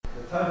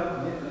total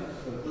commitment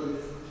for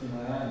Bruce to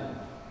Naomi.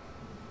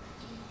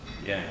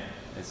 Yeah,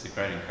 it's a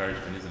great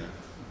encouragement, isn't it?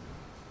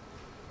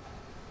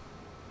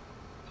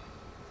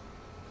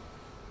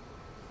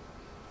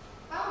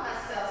 I found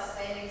myself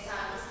spending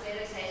time just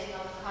meditating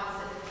on the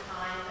concept of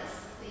kindness,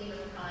 the theme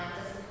of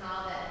kindness, and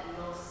how that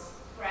looks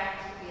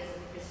practically as a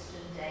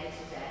Christian day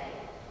to day.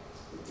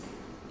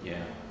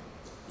 Yeah.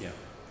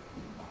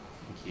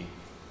 Thank you.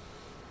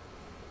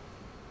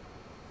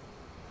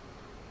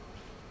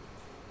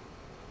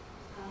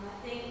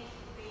 I think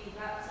we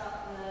wrapped up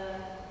the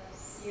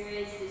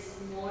series this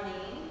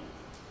morning,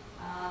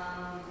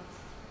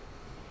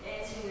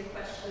 answering the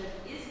question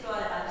of, is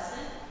God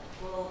absent?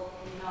 Well,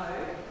 no.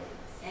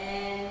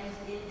 And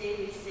indeed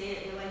we see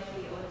it the way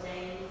he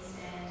ordains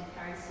and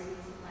carries through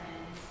his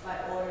plans by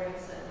ordering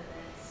certain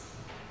events.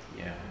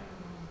 Yeah.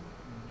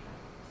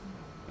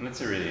 And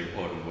that's a really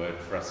important word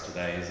for us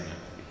today, isn't it?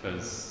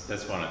 Because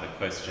that's one of the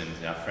questions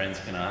our friends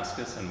can ask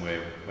us, and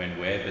when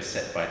we're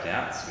beset by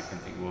doubts, we can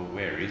think, well,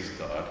 where is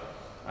God?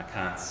 I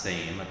can't see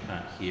him, I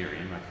can't hear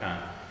him, I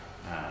can't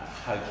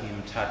hug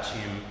him, touch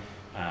him,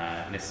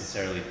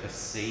 necessarily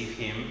perceive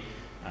him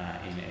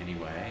in any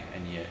way,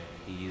 and yet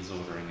he is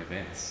ordering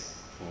events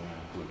for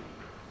our good.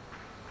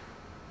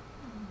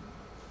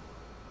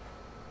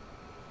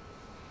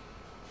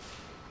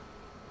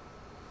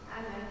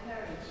 I'm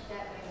encouraged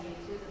that when you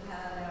do the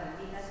parallel and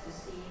lead us to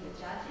see the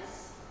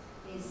judges,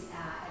 is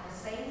at the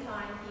same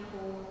time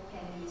people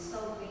can be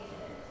so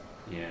wicked,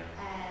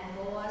 and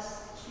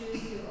laws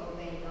choose to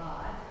obey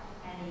God,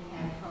 and he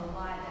can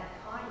provide that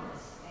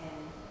kindness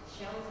and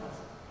shelter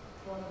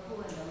for the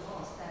poor and the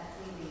lost. That's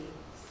really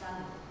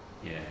stunning.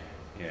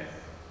 Yeah.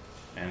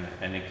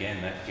 And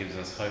again, that gives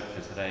us hope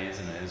for today,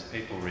 isn't it? As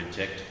people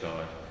reject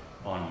God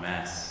en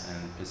masse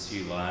and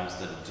pursue lives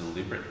that are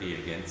deliberately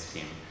against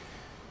him,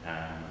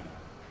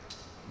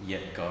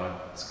 yet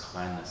God's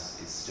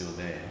kindness is still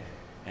there,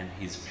 and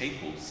his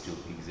people still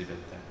exhibit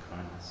that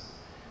kindness.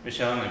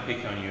 Michelle, I'm going to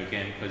pick on you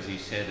again because you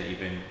said that you've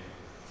been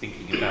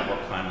thinking about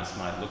what kindness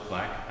might look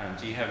like.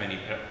 Do you have any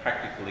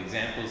practical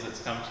examples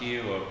that's come to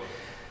you, or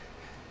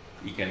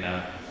you can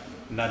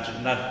nudge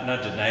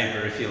a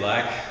neighbour if you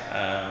like?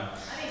 I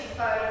need to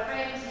phone a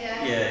friend here.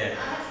 Yeah.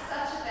 I have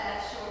such a bad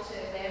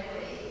short-term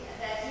memory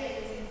that, yes,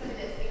 it's been something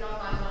that's been on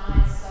my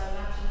mind so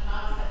much, and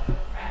how does that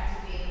look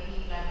practically in the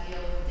people I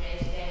deal with day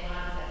to day?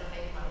 How does that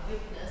affect my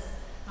witness?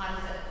 How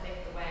does that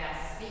affect the way I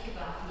speak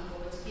about people?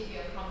 But to give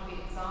you a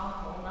concrete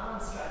example, now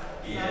I'm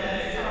struggling.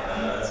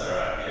 That's all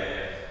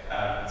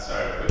right.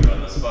 Sorry to put you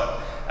on the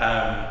spot.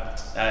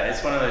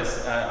 It's one of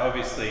those,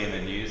 obviously in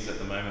the news at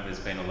the moment there's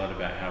been a lot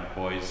about how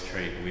boys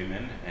treat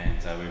women, and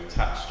we've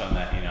touched on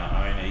that in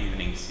our own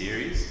evening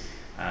series,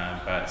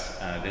 but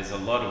there's a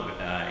lot of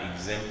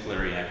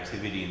exemplary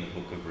activity in the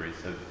book of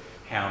Ruth of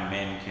how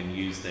men can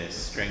use their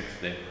strength,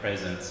 their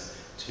presence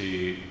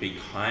to be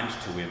kind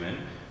to women,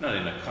 not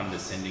in a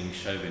condescending,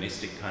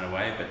 chauvinistic kind of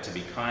way, but to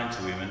be kind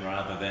to women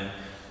rather than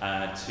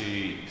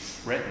to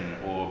threaten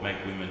or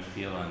make women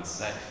feel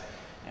unsafe.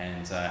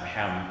 And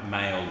how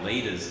male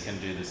leaders can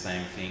do the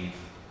same thing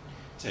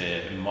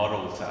to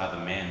model to other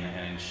men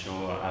and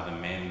ensure other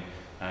men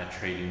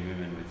treating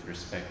women with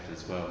respect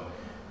as well.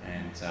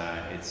 And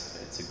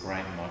it's a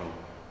great model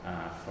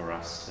for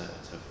us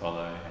to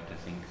follow and to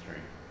think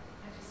through.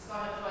 I just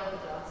got to join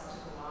the dots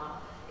took a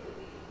while.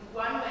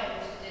 One way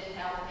which it did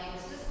help me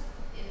was just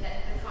in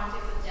the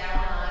context of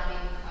Darryl and I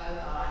being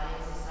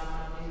co-guardians of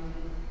someone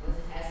who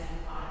has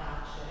been part of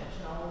our church,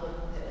 an older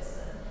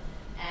person,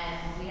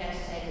 and we had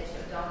to take her to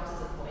a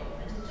doctor's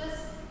appointment. And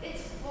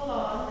it's full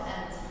on,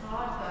 and it's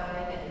hard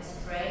going, and it's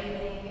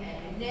draining, and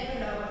you never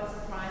know what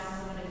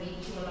surprises are going to meet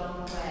you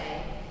along the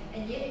way.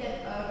 And yet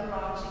that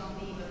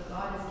overarching theme of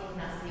God has given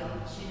us the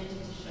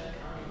opportunity to show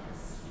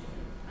kindness.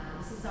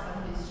 This is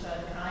someone who's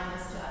shown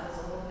kindness to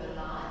others all her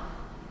life.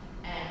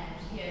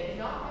 And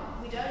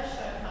we don't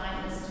show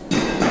kindness to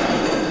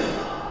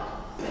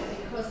God, but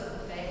because of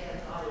the faith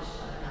that God has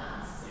shown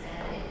us.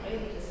 And it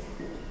really just,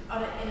 in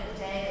a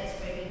day that's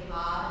really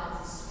hard, and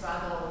it's a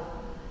struggle,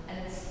 and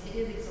it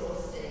is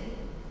exhausting,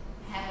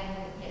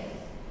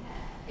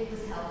 it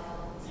was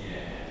helpful.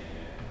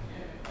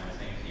 No,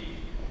 thank you.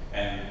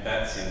 And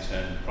that's in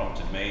turn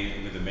prompted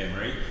me with a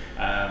memory.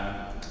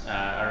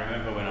 I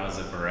remember when I was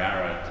at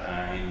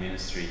Barara in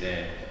ministry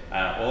there,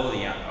 I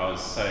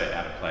was so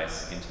out of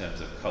place in terms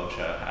of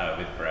culture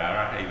with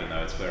Barara, even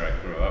though it's where I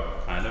grew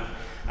up, kind of.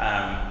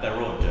 They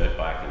were all dirt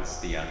bikers,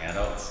 the young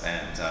adults,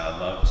 and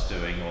loved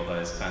doing all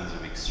those kinds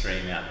of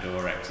extreme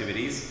outdoor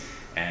activities.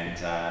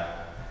 And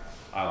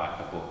I like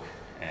a book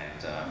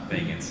and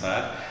being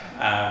inside.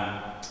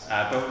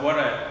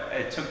 But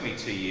it took me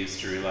 2 years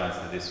to realise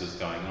that this was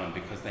going on,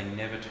 because they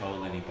never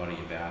told anybody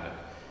about it.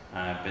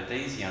 But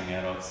these young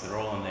adults, they're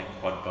all on their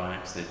quad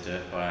bikes, their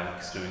dirt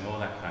bikes, doing all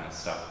that kind of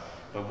stuff.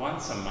 But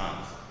once a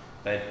month,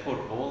 they'd put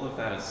all of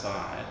that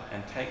aside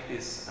and take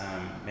this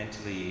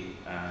mentally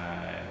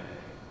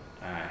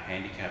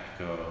handicapped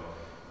girl,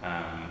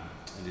 a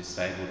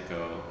disabled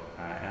girl,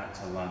 out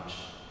to lunch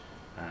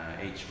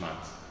each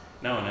month.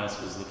 No one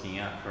else was looking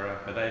out for her,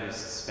 but they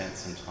just spent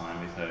some time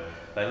with her.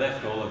 They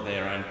left all of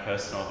their own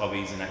personal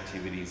hobbies and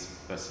activities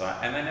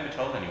aside, and they never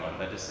told anyone.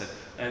 They just said,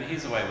 "No,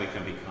 here's a way we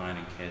can be kind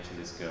and care to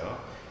this girl,"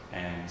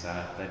 and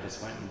they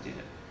just went and did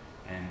it.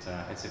 And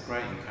it's a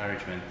great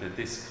encouragement that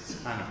this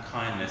kind of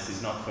kindness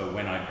is not for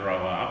when I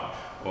grow up,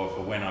 or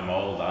for when I'm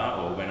older,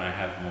 or when I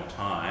have more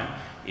time.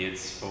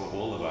 It's for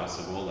all of us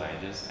of all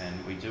ages,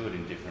 and we do it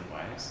in different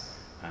ways,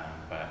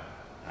 but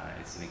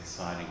it's an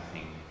exciting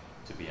thing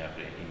to be able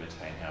to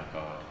imitate our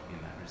God in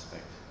that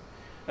respect.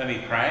 Let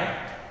me pray,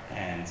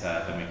 and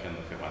then we can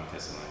look at 1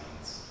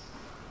 Thessalonians.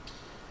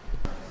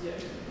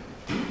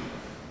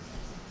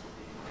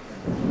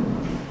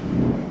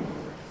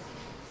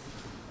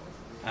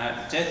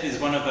 Death is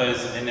one of those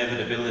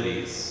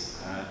inevitabilities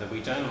that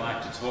we don't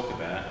like to talk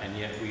about, and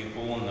yet we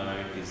all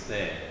know is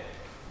there.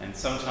 And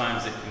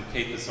sometimes it can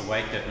keep us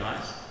awake at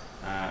night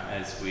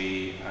as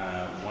we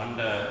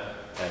wonder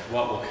at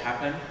what will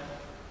happen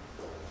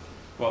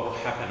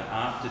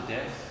after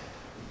death,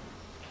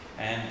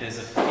 and there's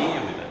a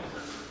fear with it.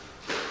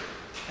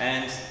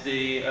 And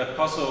the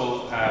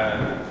apostle,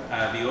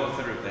 the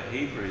author of the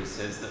Hebrews,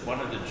 says that one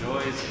of the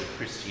joys of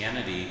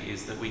Christianity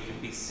is that we can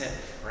be set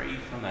free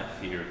from that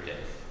fear of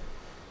death,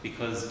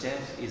 because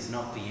death is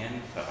not the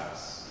end for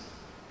us.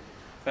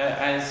 But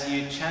as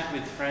you chat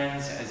with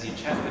friends, as you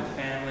chat with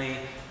family,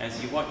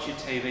 as you watch your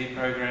TV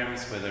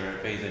programs, whether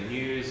it be the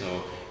news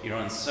or you're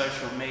on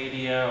social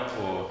media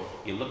or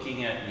you're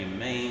looking at your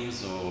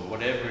memes or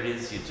whatever it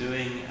is you're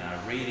doing,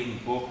 reading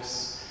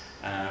books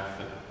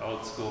for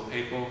old school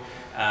people,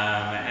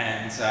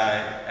 and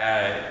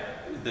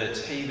the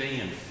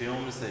TV and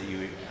films that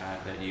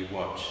you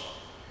watch,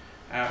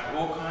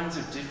 all kinds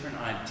of different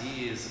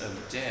ideas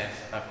of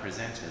death are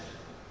presented.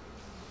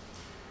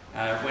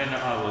 When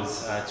I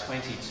was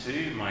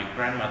 22, my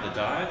grandmother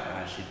died.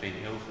 She'd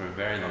been ill for a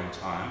very long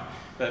time,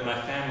 but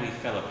my family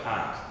fell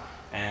apart.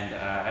 And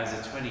as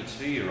a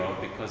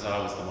 22-year-old, because I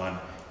was the one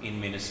in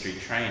ministry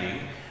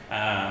training,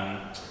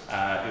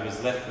 it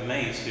was left for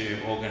me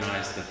to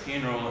organise the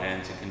funeral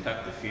and to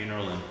conduct the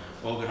funeral and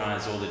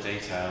organise all the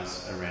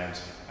details around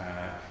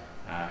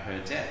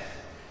her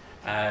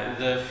death.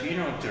 The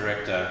funeral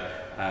director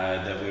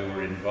that we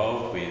were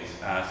involved with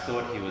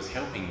thought he was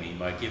helping me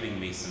by giving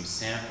me some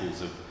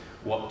samples of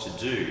what to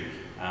do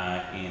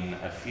in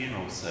a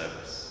funeral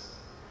service.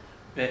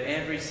 But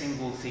every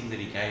single thing that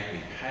he gave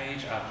me,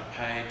 page after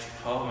page,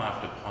 poem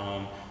after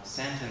poem,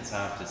 sentence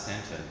after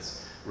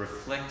sentence,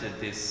 reflected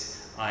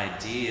this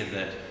idea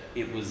that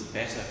it was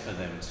better for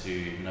them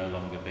to no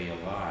longer be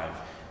alive,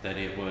 that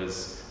it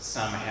was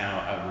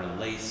somehow a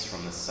release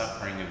from the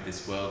suffering of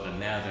this world and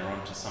now they're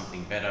on to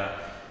something better.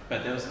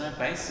 But there was no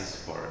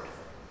basis for it.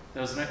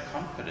 There was no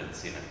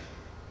confidence in it.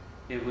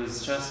 It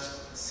was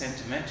just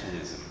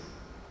sentimentalism.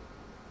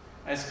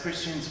 As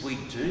Christians, we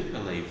do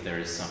believe there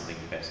is something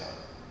better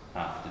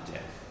after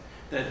death,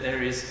 that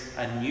there is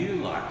a new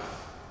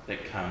life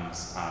that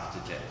comes after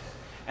death,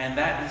 and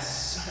that is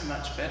so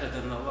much better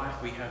than the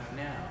life we have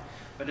now.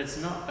 But it's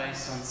not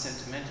based on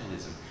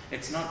sentimentalism.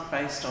 It's not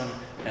based on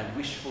a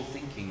wishful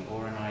thinking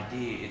or an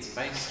idea. It's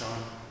based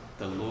on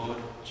the Lord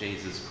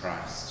Jesus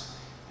Christ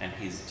and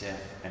his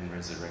death and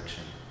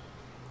resurrection.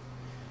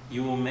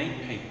 You will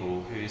meet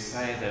people who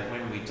say that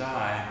when we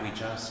die, we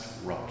just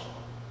rot.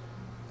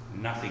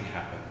 Nothing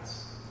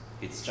happens.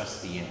 It's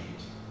just the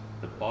end.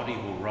 The body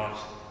will rot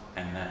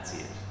and that's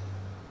it.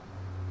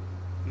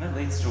 And that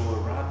leads to a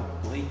rather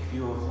bleak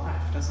view of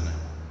life, doesn't it?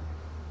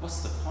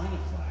 What's the point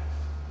of life?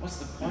 What's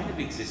the point of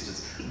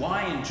existence?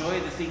 Why enjoy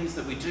the things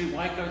that we do?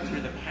 Why go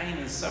through the pain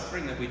and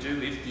suffering that we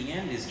do if the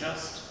end is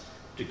just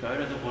to go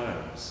to the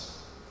worms?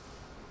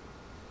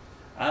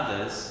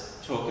 Others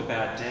talk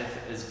about death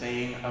as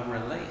being a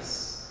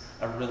release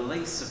of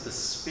the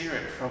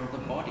spirit from the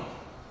body.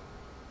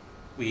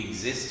 We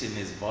exist in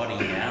this body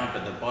now,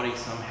 but the body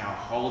somehow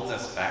holds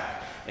us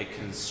back. It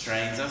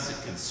constrains us,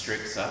 it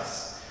constricts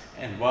us.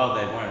 And while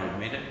they won't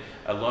admit it,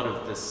 a lot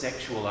of the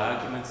sexual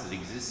arguments that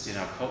exist in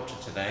our culture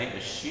today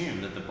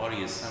assume that the body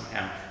is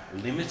somehow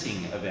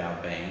limiting of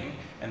our being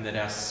and that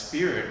our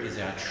spirit is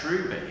our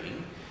true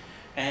being.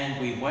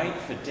 And we wait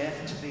for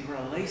death to be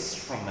released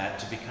from that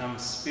to become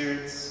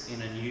spirits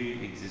in a new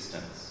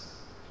existence.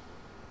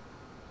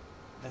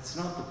 That's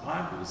not the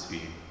Bible's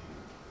view.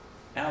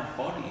 Our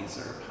bodies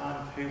are a part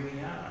of who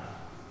we are.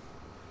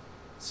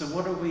 So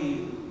what are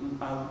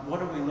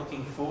we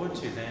looking forward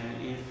to then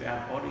if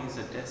our bodies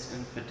are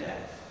destined for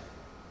death?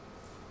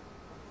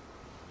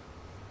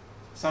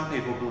 Some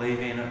people believe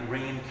in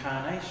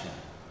reincarnation,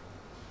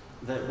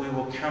 that we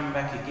will come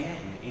back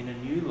again in a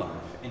new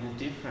life, in a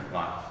different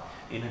life,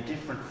 in a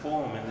different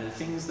form, and the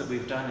things that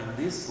we've done in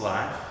this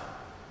life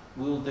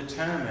will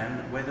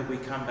determine whether we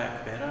come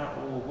back better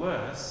or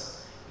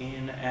worse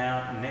in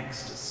our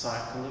next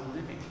cycle of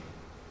living.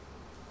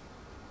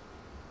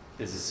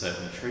 There's a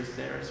certain truth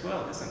there as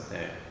well, isn't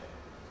there?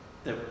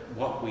 That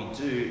what we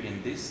do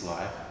in this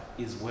life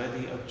is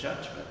worthy of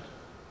judgment.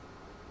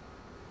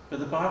 But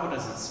the Bible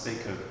doesn't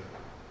speak of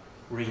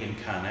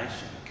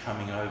reincarnation,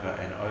 coming over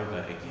and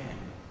over again.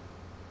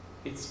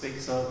 It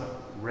speaks of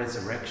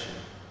resurrection.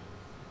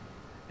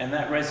 And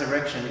that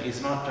resurrection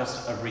is not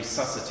just a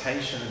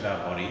resuscitation of our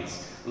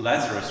bodies.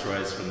 Lazarus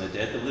rose from the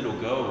dead, the little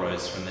girl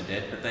rose from the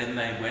dead, but then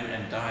they went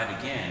and died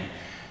again.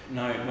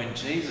 No, when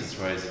Jesus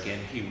rose again,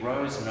 he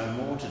rose no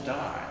more to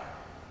die.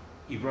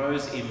 He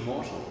rose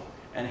immortal,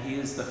 and he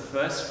is the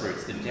first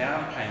fruits, the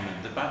down payment,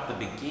 but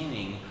the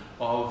beginning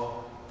of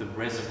the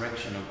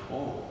resurrection of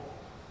all.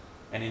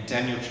 And in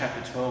Daniel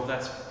chapter 12,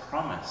 that's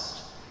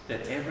promised,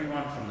 that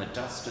everyone from the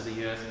dust of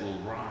the earth will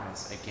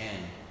rise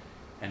again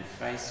and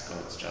face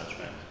God's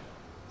judgment,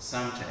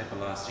 some to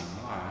everlasting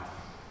life,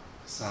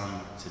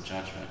 some to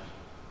judgment.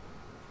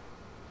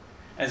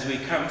 As we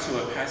come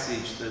to a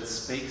passage that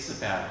speaks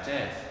about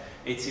death,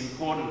 it's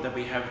important that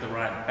we have the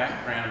right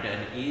background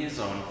and ears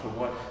on for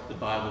what the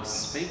Bible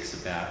speaks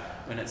about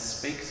when it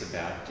speaks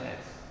about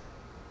death.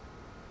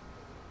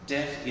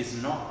 Death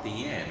is not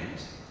the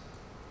end.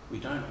 We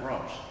don't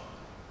rot.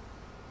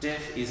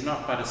 Death is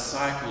not but a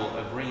cycle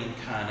of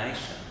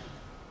reincarnation.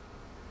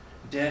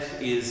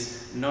 Death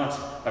is not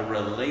a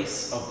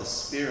release of the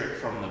spirit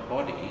from the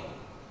body,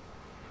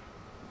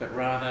 but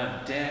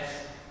rather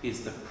death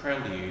is the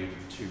prelude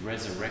to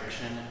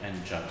resurrection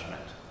and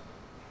judgment.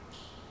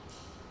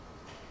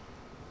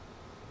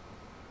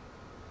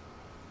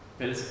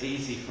 But it's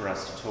easy for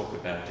us to talk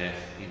about death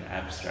in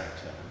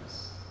abstract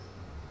terms.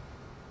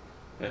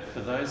 But for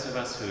those of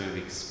us who have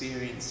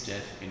experienced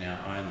death in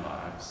our own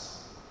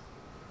lives,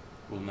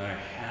 will know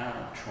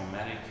how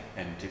traumatic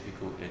and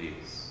difficult it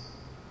is.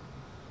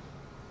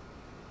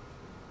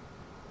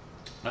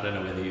 I don't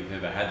know whether you've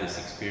ever had this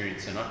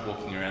experience or not,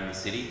 walking around the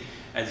city.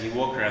 As you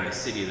walk around the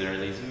city, there are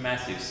these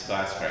massive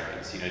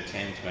skyscrapers,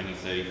 10, 20,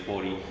 30,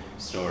 40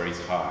 stories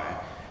high.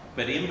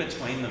 But in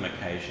between them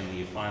occasionally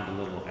you find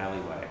a little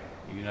alleyway.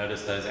 You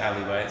notice those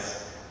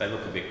alleyways? They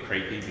look a bit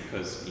creepy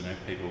because,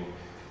 people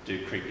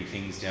do creepy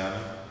things down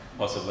them,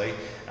 possibly,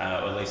 or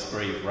at least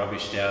breathe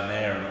rubbish down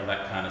there and all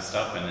that kind of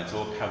stuff, and it's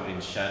all covered in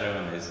shadow,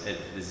 and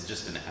there's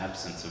just an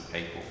absence of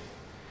people.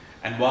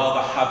 And while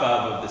the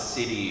hubbub of the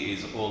city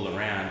is all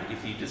around,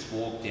 if you just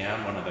walk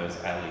down one of those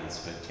alleys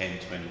for 10,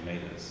 20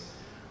 metres,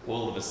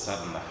 all of a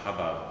sudden the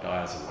hubbub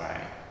dies away.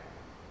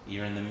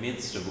 You're in the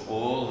midst of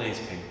all these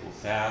people,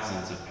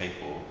 thousands of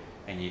people,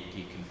 and you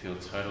can feel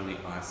totally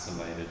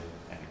isolated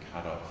and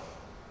cut off.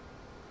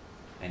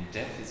 And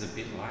death is a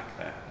bit like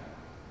that.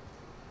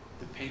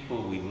 The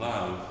people we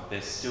love,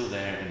 they're still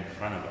there in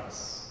front of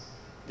us.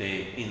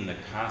 They're in the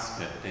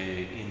casket,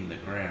 they're in the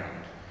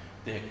ground.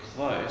 They're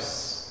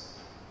close,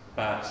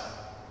 but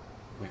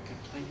we're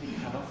completely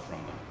cut off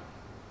from them.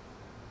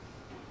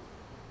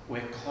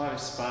 We're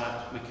close,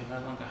 but we can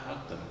no longer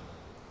hug them,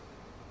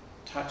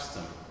 touch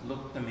them,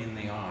 look them in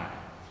the eye,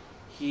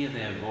 hear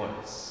their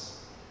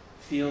voice,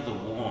 feel the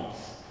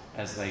warmth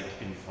as they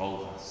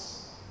enfold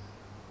us.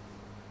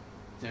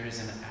 There is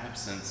an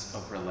absence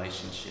of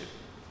relationship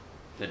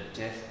that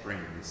death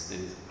brings that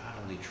is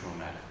utterly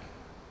traumatic.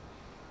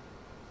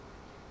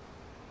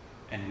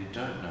 And we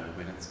don't know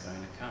when it's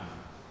going to come.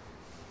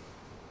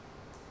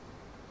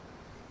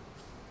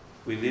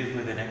 We live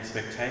with an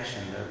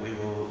expectation that we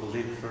will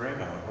live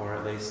forever, or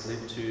at least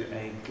live to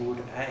a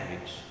good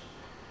age.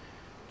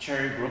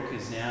 Cherrybrook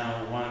is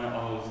now one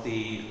of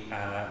the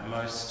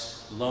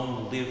most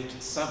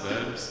long-lived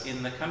suburbs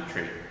in the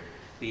country.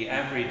 The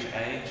average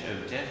age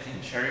of death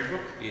in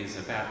Cherrybrook is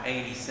about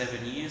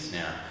 87 years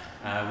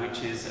now,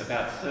 which is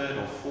about third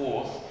or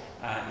fourth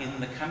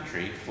in the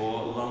country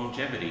for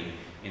longevity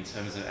in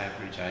terms of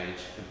average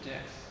age of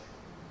death.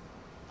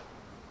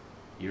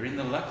 You're in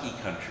the lucky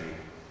country,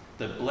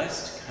 the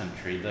blessed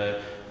country,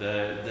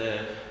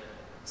 the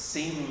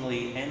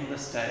seemingly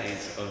endless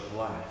days of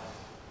life.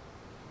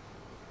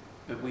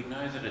 But we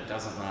know that it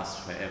doesn't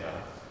last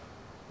forever,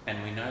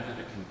 and we know that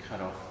it can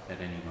cut off at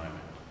any moment.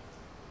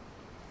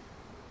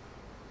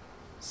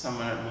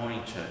 Someone at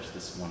morning church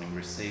this morning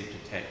received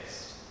a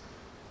text.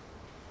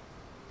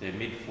 Their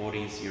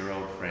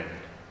mid-40s-year-old friend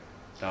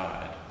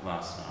died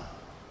last night.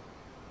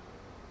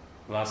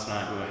 Last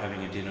night we were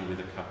having a dinner with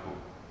a couple,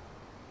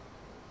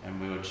 and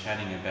we were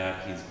chatting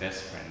about his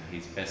best friend,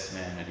 his best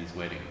man at his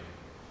wedding,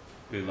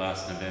 who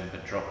last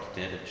November dropped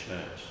dead at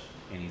church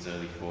in his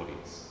early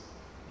 40s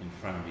in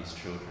front of his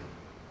children.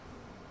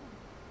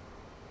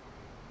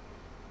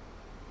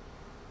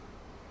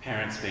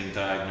 Parents being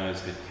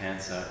diagnosed with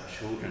cancer,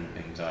 children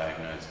being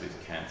diagnosed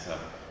with cancer.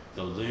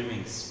 The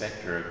looming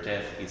spectre of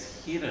death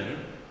is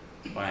hidden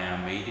by our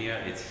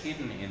media. It's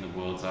hidden in the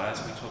world's eyes.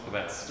 We talk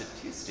about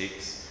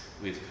statistics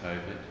with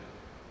COVID,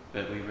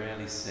 but we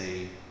rarely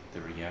see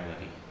the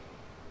reality.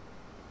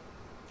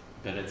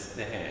 But it's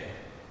there,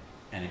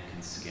 and it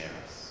can scare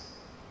us.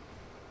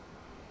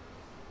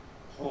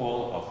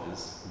 Paul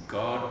offers,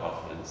 God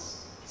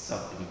offers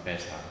something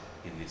better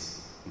in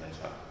this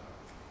letter.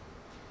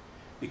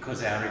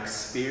 Because our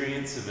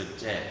experience of a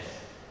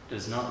death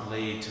does not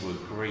lead to a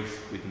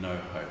grief with no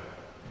hope.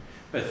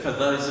 But for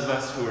those of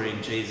us who are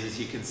in Jesus,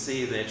 you can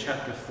see there,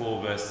 chapter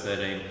 4, verse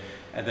 13,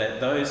 that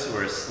those who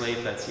are asleep,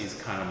 that's his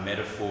kind of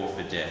metaphor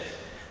for death.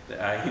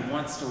 He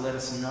wants to let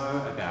us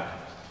know about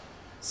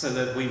it. so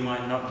that we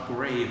might not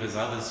grieve as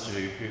others do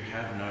who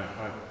have no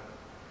hope.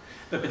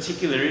 The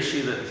particular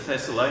issue that the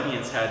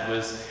Thessalonians had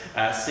was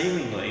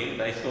seemingly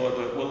they thought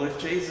that, well, if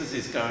Jesus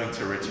is going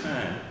to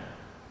return,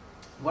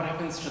 what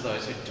happens to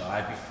those who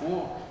die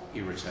before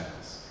he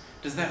returns?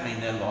 Does that mean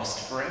they're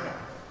lost forever?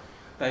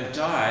 They've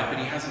died, but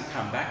he hasn't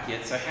come back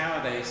yet, so how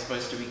are they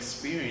supposed to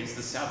experience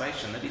the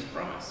salvation that he's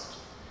promised?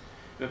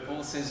 But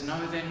Paul says,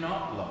 no, they're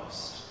not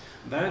lost.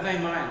 Though they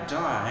might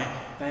die,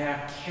 they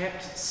are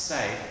kept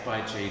safe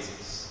by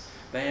Jesus.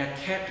 They are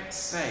kept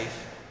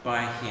safe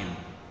by him.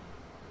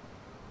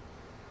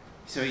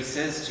 So he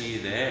says to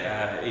you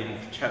there in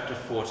chapter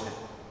 4,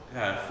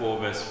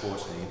 verse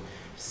 14,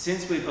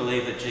 since we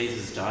believe that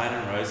Jesus died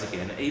and rose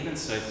again, even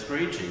so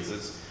through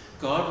Jesus,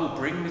 God will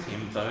bring with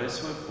him those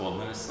who have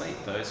fallen asleep,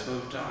 those who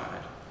have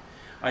died.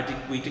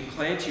 We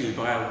declare to you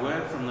by a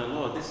word from the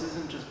Lord. This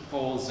isn't just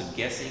Paul's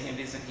guessing, it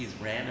isn't his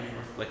random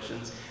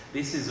reflections.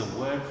 This is a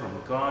word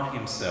from God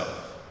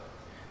himself,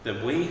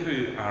 that we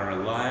who are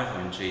alive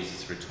when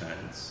Jesus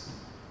returns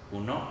will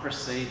not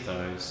precede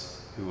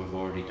those who have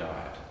already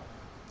died,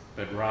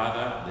 but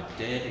rather the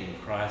dead in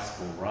Christ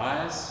will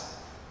rise,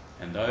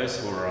 and those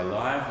who are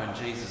alive when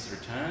Jesus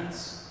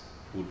returns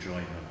will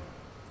join them.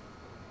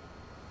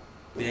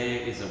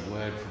 There is a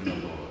word from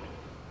the Lord.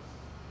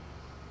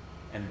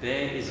 And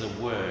there is a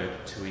word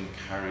to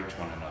encourage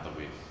one another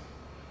with.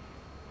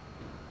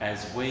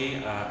 As we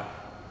are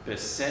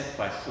beset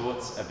by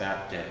thoughts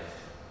about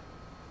death,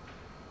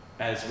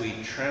 as we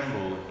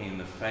tremble in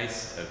the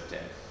face of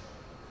death,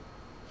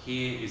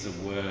 here is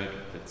a word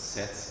that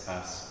sets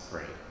us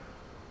free.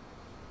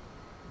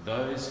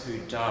 Those who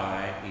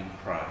die in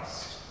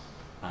Christ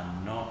are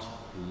not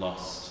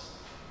lost.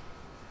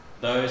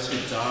 Those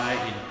who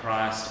die in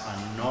Christ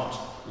are not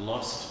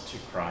lost to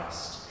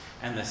Christ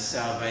and the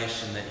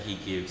salvation that he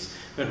gives,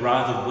 but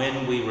rather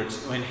when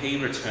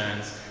he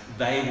returns,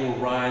 they will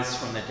rise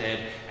from the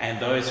dead, and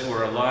those who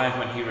are alive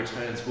when he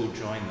returns will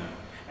join them,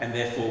 and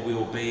therefore we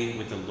will be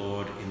with the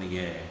Lord in the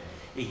air.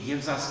 He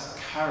gives us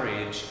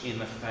courage in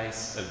the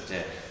face of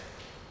death.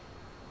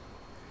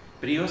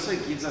 But he also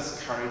gives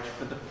us courage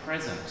for the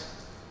present,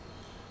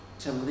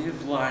 to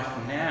live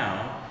life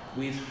now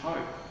with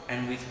hope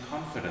and with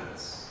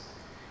confidence.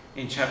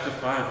 In chapter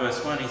 5,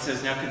 verse 1, he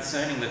says, now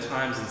concerning the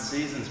times and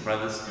seasons,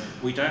 brothers,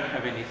 we don't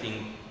have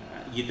anything,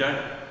 you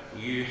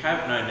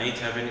have no need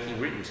to have anything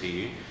written to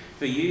you,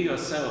 for you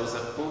yourselves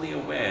are fully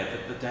aware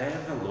that the day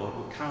of the Lord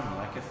will come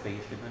like a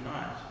thief in the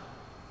night.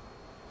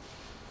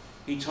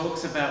 He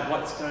talks about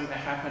what's going to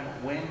happen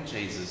when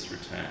Jesus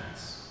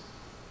returns.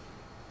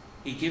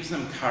 He gives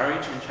them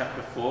courage in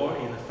chapter 4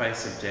 in the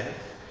face of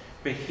death,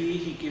 but here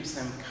he gives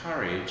them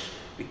courage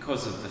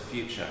because of the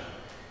future.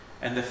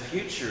 And the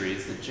future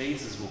is that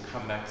Jesus will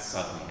come back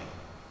suddenly,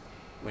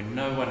 when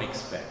no one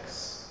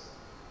expects.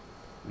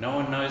 No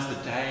one knows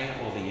the day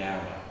or the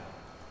hour,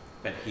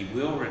 but he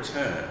will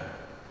return.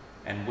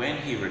 And when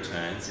he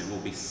returns, it will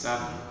be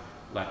sudden,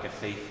 like a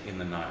thief in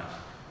the night.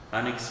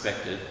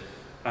 Unexpected,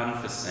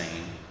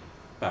 unforeseen,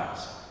 but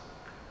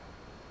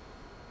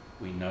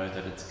we know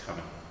that it's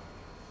coming.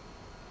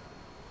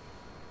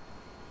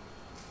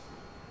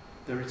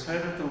 The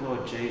return of the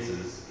Lord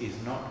Jesus is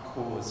not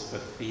cause for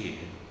fear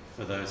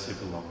for those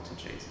who belong to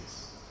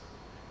Jesus.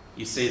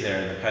 You see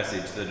there in the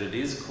passage that it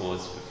is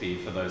cause for fear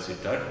for those who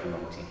don't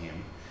belong to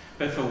him,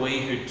 but for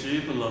we who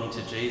do belong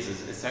to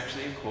Jesus, it's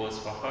actually a cause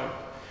for hope,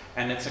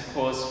 and it's a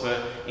cause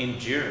for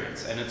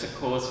endurance, and it's a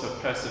cause for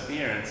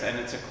perseverance, and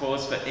it's a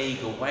cause for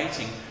eager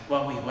waiting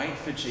while we wait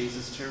for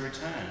Jesus to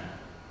return.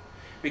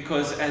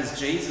 Because as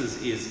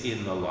Jesus is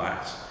in the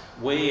light,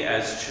 we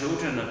as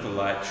children of the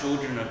light,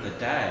 children of the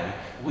day,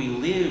 we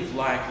live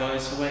like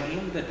those who are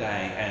in the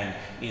day and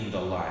in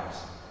the light.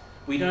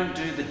 We don't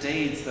do the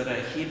deeds that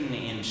are hidden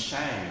in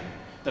shame,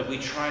 that we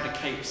try to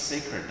keep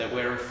secret, that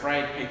we're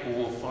afraid people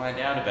will find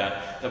out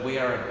about, that we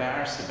are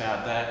embarrassed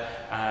about,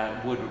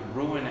 that would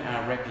ruin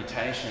our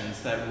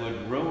reputations, that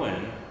would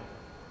ruin,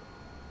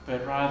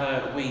 but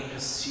rather we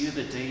pursue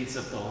the deeds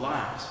of the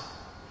light,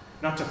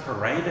 not to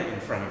parade it in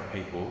front of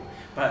people,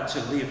 but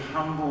to live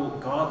humble,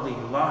 godly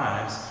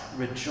lives,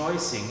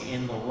 rejoicing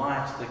in the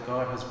light that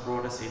God has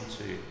brought us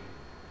into.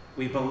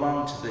 We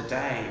belong to the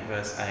day,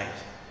 verse 8.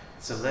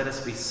 So let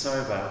us be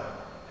sober,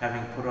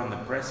 having put on the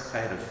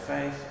breastplate of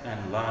faith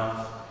and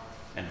love,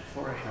 and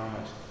for a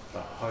helmet, the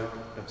hope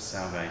of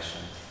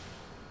salvation.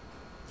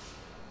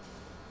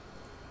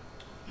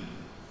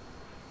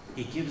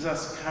 He gives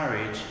us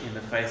courage in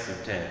the face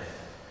of death.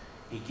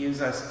 He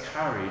gives us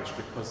courage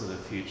because of the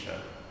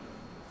future.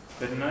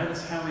 But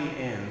notice how he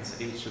ends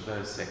each of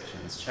those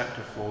sections.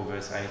 Chapter 4,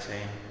 verse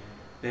 18.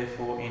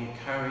 Therefore,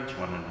 encourage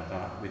one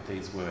another with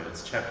these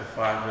words. Chapter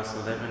 5, verse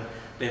 11.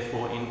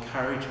 Therefore,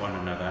 encourage one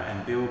another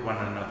and build one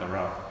another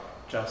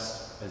up,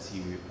 just as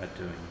you are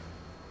doing.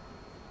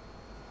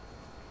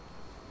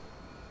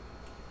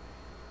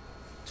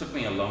 It took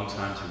me a long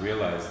time to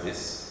realise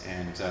this,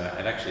 and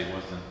it actually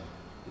wasn't,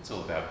 it's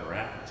all about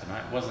Barara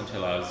tonight. It wasn't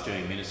until I was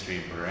doing ministry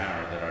in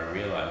Barara that I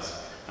realised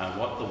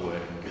what the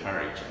word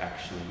encourage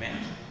actually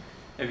meant.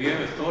 Have you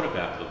ever thought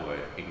about the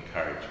word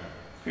encouragement?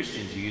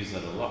 Christians use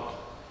it a lot.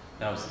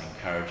 That was an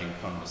encouraging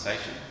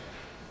conversation.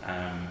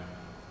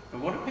 But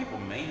what do people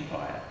mean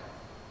by it?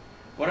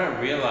 What I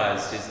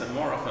realised is that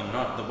more often than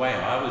not, the way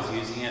I was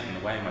using it and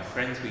the way my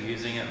friends were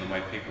using it and the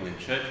way people in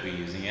church were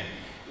using it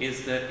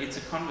is that it's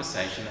a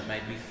conversation that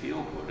made me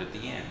feel good at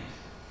the end.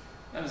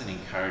 That was an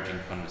encouraging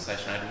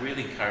conversation. I had a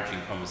really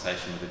encouraging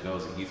conversation with the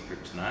girls at youth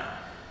group tonight.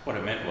 What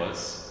it meant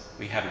was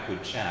we had a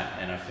good chat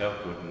and I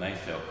felt good and they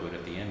felt good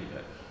at the end of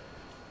it.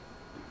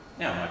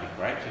 Now, it might be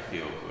great to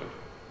feel good,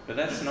 but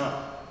that's not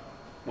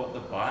what the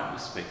Bible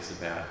speaks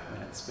about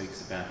when it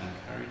speaks about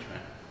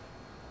encouragement.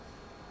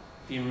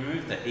 If you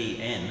remove the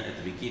EN at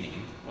the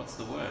beginning, what's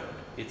the word?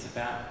 It's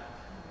about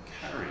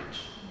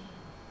courage.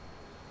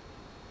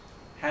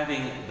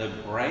 Having the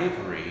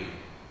bravery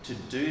to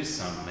do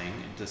something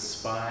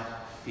despite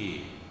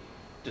fear,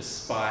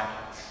 despite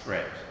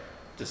threat,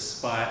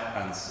 despite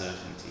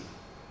uncertainty.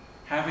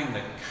 Having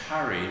the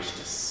courage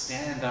to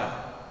stand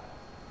up.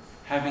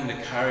 Having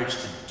the courage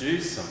to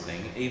do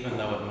something even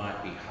though it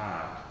might be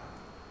hard.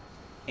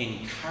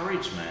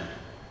 Encouragement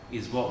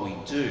is what we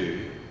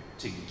do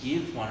to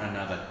give one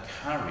another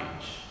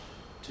courage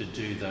to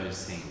do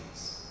those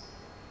things.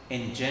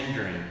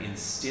 Engendering,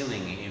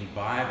 instilling,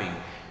 imbibing,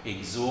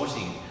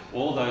 exhorting,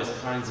 all those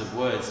kinds of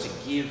words to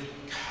give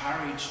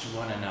courage to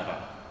one another.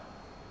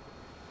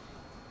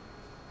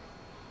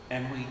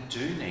 And we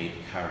do need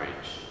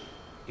courage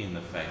in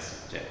the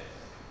face of death.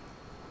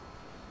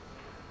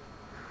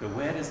 But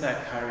where does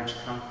that courage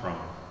come from?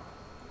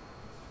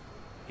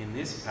 In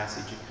this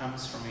passage, it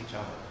comes from each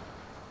other.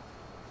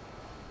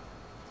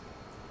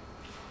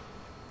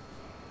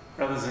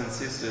 Brothers and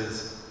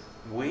sisters,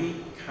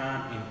 we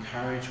can't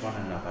encourage one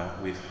another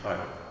with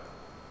hope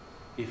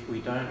if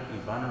we aren't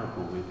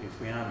vulnerable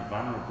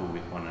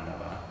with one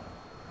another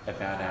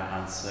about our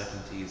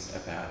uncertainties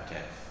about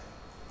death.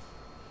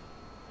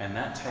 And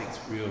that takes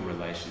real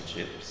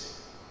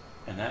relationships,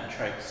 and that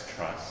takes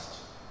trust,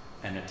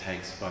 and it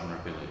takes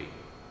vulnerability.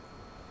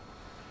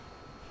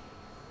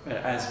 But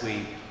as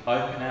we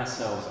open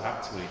ourselves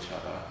up to each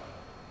other,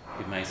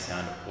 it may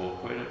sound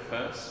awkward at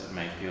first, it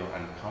may feel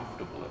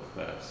uncomfortable at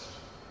first,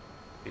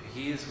 but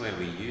here's where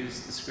we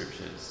use the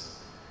scriptures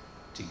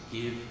to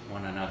give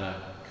one another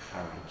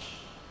courage,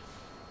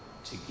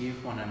 to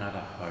give one another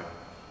hope.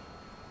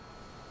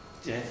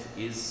 Death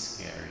is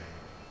scary.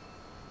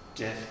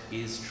 Death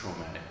is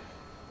traumatic.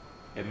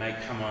 It may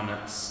come on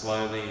us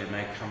slowly, it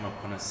may come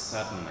upon us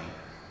suddenly.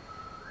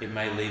 It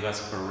may leave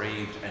us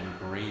bereaved and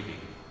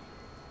grieving.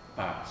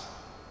 But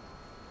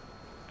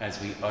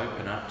as we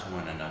open up to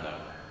one another,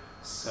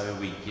 so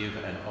we give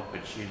an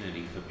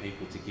opportunity for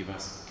people to give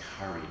us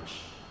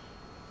courage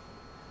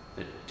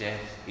that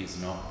death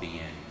is not the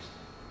end.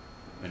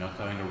 We're not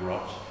going to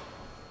rot.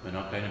 We're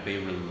not going to be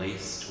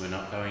released. We're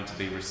not going to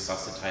be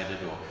resuscitated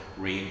or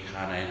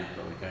reincarnated,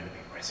 but we're going to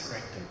be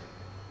resurrected,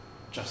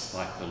 just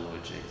like the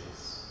Lord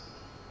Jesus.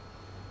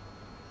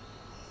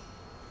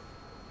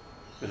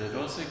 But it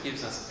also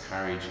gives us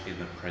courage in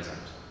the present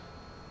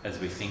as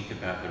we think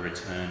about the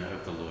return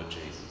of the Lord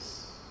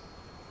Jesus.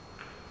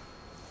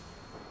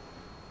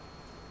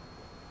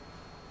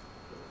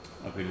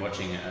 I've been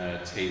watching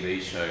a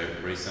TV show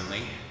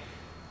recently.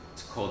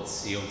 It's called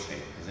SEAL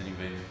Team. Has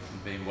anybody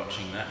been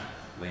watching that?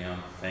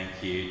 Leon,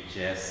 thank you.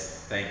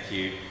 Jess, thank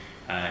you.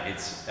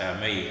 It's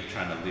me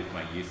trying to live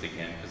my youth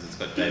again, because it's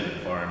got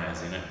David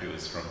Foreigners in it, who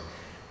was from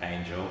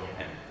Angel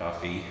and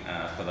Buffy,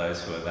 for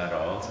those who are that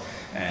old,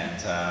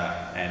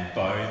 and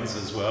Bones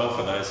as well,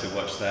 for those who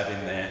watched that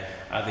in their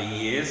other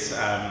years.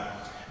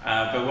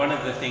 But one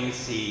of the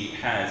things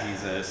he's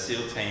a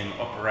SEAL team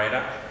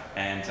operator,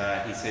 and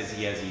he says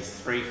he has his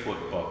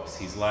 3-foot box.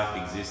 His life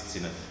exists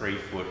in a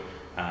 3-foot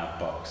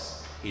box.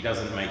 He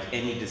doesn't make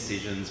any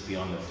decisions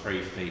beyond the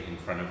 3 feet in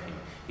front of him.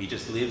 He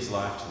just lives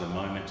life to the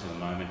moment, to the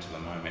moment, to the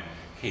moment,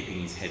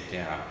 keeping his head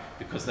down,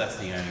 because that's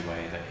the only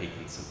way that he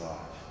can survive.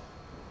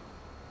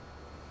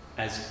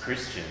 As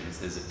Christians,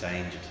 there's a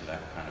danger to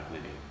that kind of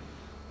living,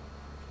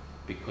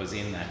 because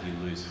in that you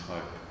lose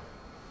hope.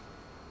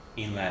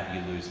 In that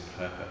you lose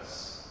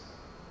purpose.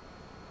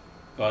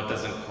 God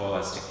doesn't call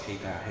us to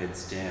keep our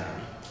heads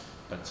down,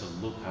 but to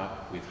look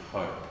up with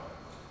hope.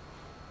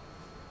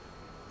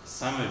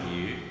 Some of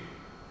you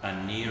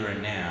are nearer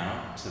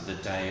now to the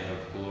day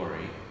of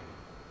glory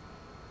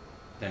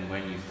than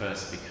when you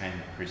first became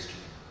a Christian.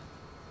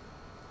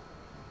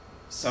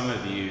 Some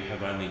of you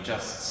have only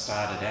just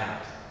started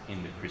out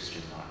in the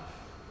Christian life.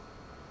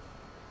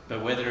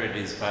 But whether it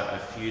is but a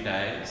few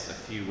days, a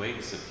few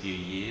weeks, a few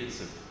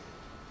years,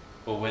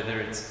 or whether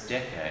it's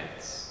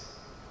decades,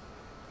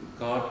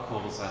 God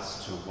calls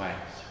us to wait.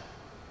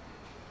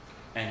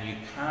 And you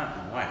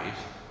can't wait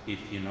if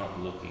you're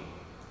not looking.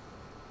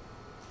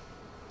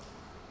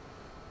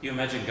 You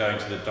imagine going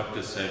to the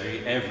doctor's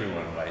surgery.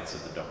 Everyone waits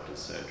at the doctor's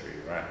surgery,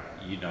 right?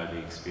 You know the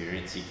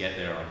experience. You get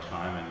there on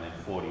time, and then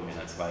 40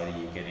 minutes later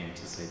you get in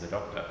to see the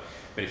doctor.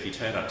 But if you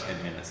turn up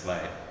 10 minutes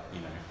late,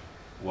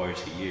 woe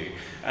to you.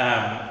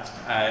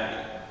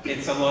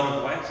 It's a lot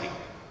of waiting.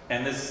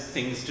 And there's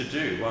things to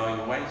do while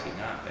you're waiting,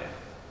 aren't there?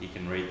 You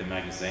can read the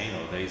magazine,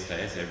 or these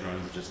days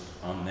everyone's just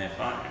on their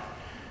phone,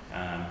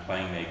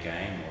 playing their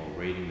game or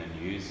reading the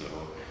news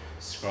or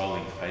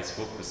scrolling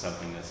Facebook for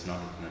something that's not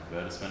an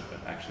advertisement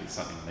but actually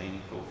something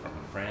meaningful from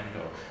a friend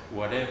or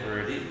whatever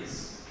it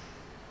is.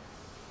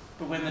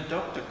 But when the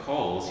doctor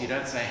calls, you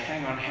don't say,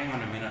 hang on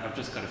a minute, I've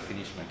just got to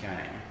finish my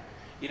game.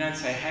 You don't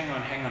say, hang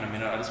on a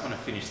minute, I just want to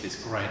finish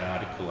this great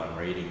article I'm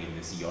reading in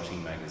this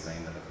yachting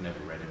magazine that I've never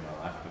read in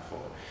my life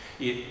before.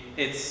 You're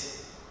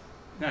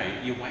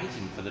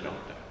waiting for the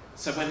doctor.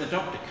 So when the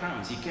doctor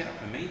comes, you get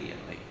up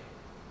immediately.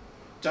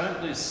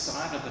 Don't lose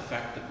sight of the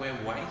fact that we're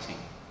waiting.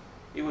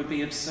 It would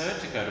be absurd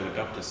to go to a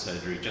doctor's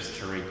surgery just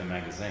to read the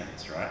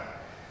magazines, right?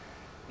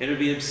 It would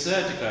be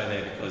absurd to go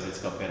there because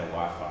it's got better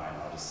Wi-Fi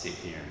and I'll just sit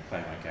here and play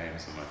my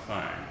games on my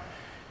phone.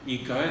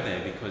 You go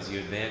there because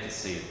you're there to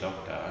see a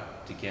doctor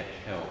to get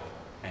help,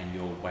 and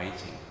you're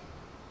waiting.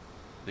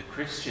 The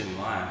Christian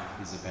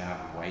life is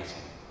about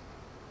waiting.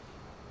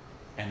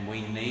 And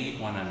we need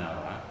one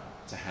another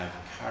to have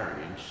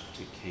courage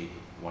to keep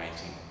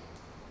waiting.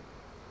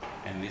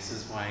 And this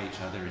is why each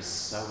other is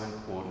so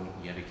important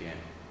yet again.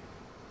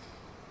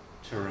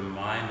 To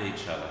remind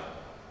each other,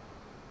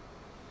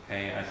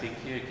 hey, I think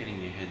you're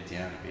getting your head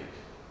down a bit.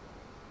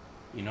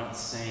 You're not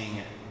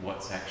seeing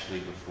what's actually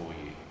before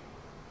you.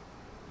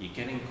 You're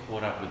getting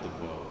caught up with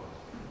the world,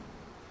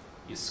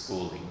 your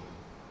schooling,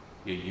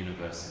 your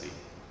university,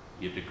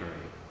 your degree,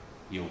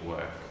 your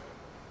work,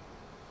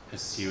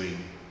 pursuing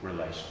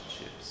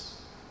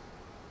relationships.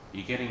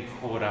 You're getting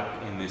caught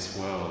up in this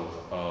world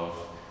of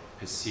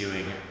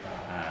pursuing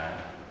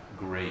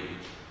greed,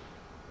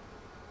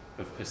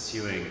 of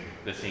pursuing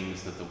the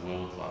things that the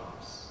world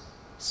loves.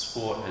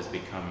 Sport has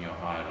become your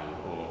idol,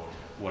 or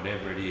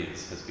whatever it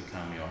is has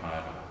become your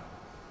idol.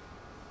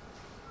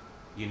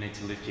 You need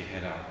to lift your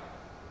head up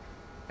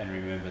and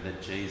remember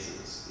that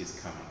Jesus is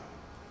coming.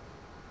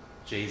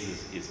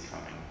 Jesus is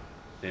coming.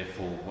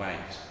 Therefore, wait.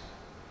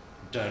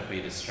 Don't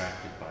be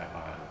distracted by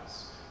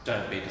idols.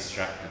 Don't be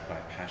distracted by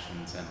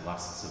passions and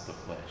lusts of the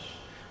flesh,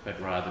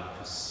 but rather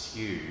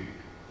pursue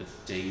the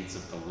deeds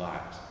of the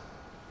light,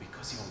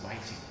 because you're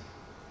waiting.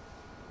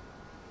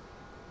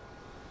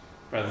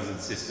 Brothers and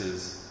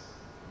sisters,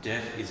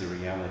 death is a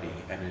reality,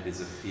 and it is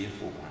a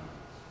fearful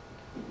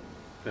one.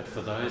 But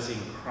for those in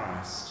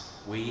Christ,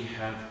 we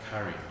have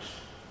courage,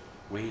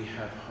 we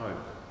have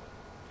hope,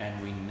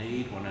 and we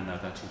need one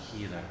another to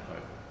hear that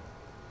hope.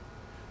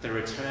 The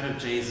return of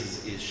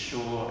Jesus is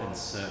sure and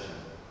certain.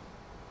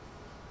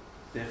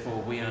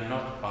 Therefore, we are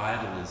not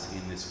idlers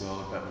in this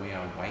world, but we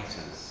are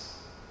waiters,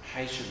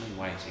 patiently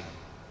waiting.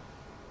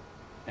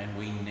 And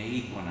we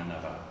need one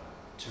another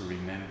to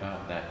remember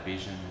that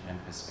vision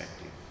and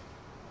perspective.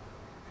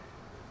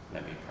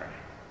 Let me pray.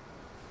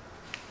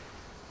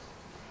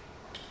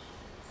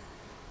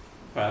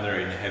 Father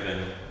in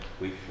heaven,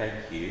 we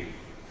thank you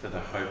for the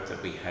hope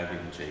that we have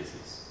in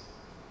Jesus,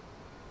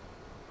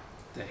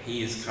 that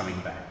he is coming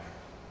back.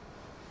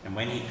 And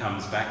when he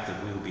comes back,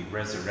 that we will be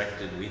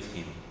resurrected with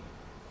him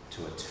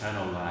to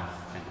eternal life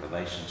and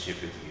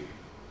relationship with you.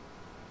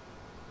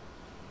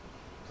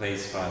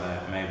 Please,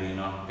 Father, may we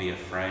not be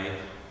afraid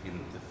in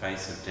the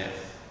face of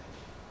death,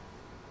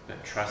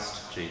 but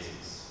trust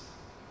Jesus.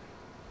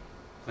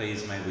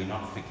 Please, may we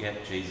not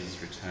forget Jesus'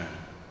 return,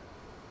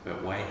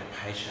 but wait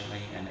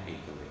patiently and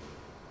eagerly.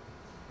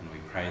 And we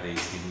pray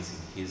these things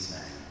in his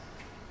name.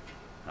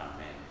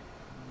 Amen.